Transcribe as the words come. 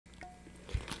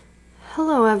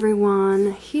Hello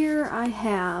everyone, here I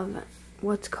have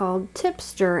what's called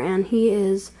Tipster, and he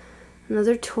is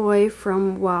another toy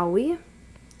from WowWee.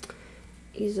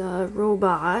 He's a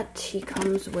robot. He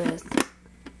comes with,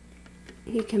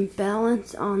 he can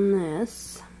balance on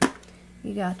this.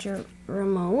 You got your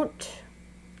remote.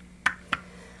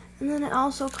 And then it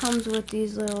also comes with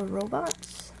these little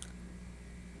robots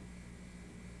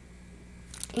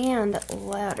and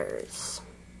ladders.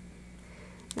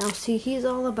 Now see, he's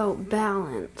all about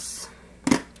balance.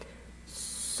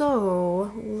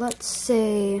 So, let's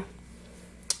say,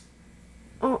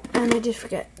 oh, and I did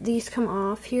forget, these come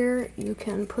off here. You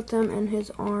can put them in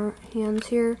his hands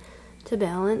here to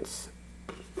balance,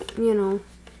 you know,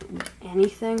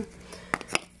 anything.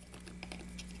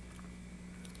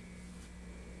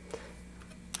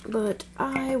 But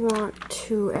I want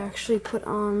to actually put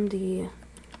on the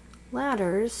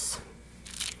ladders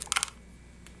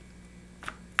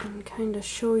and kind of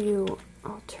show you,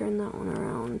 I'll turn that one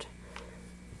around,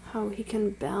 how he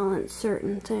can balance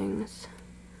certain things.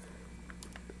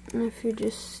 And if you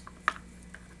just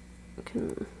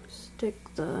can stick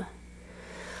the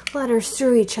ladders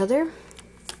through each other.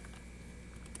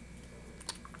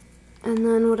 And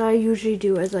then what I usually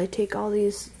do is I take all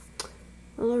these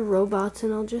little robots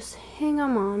and I'll just hang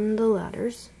them on the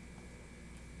ladders.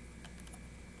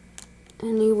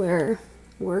 Anywhere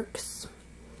works.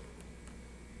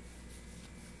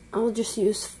 I'll just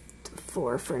use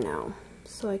 4 for now,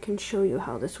 so I can show you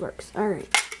how this works. Alright,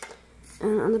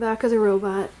 and on the back of the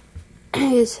robot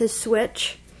is his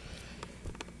switch.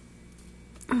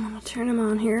 I'm going to turn him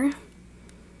on here.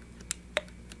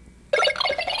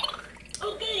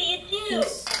 Okay,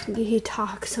 it's you. He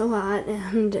talks a lot,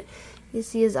 and you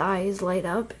see his eyes light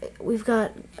up. We've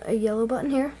got a yellow button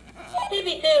here.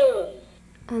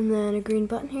 And then a green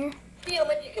button here. See how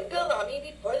much you can build on me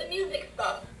before the music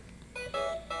stops.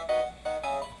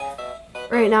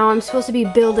 Right now I'm supposed to be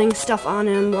building stuff on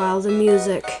him while the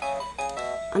music,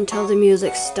 until the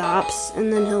music stops,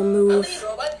 and then he'll move.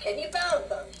 How many robots can you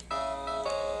balance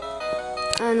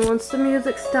on? And once the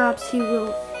music stops, he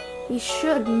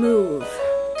should move.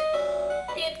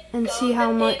 And see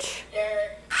how much.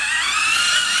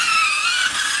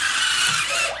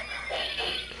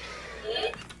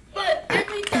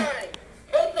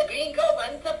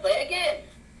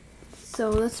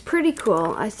 So that's pretty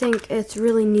cool. I think it's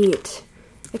really neat,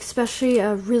 especially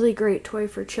a really great toy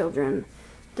for children.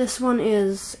 This one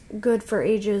is good for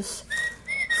ages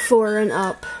 4 and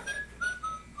up.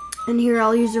 And here,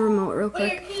 I'll use the remote real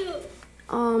quick.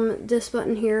 This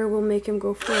button here will make him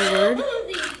go forward.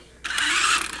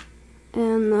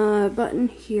 And the button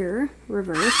here,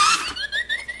 reverse.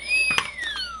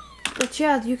 But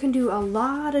yeah, you can do a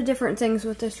lot of different things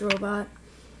with this robot.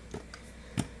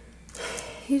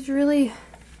 He's really,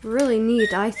 really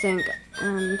neat, I think.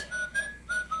 And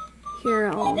here,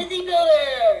 all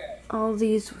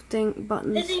these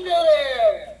buttons.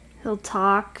 He'll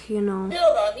talk, you know.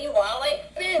 Build on me while I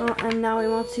spin. Oh, and now he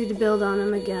wants you to build on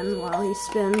him again while he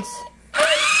spins.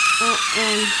 Oh,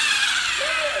 and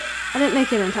I didn't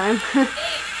make it in time.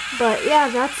 But yeah,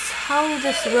 that's how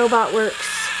this robot works.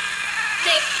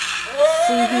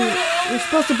 See, you're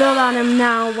supposed to build on him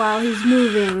now while he's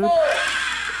moving,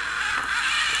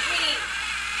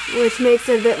 which makes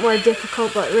it a bit more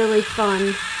difficult but really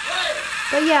fun.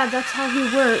 But yeah, that's how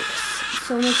he works.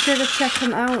 So make sure to check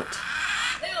him out.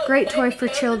 Great toy for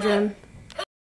children.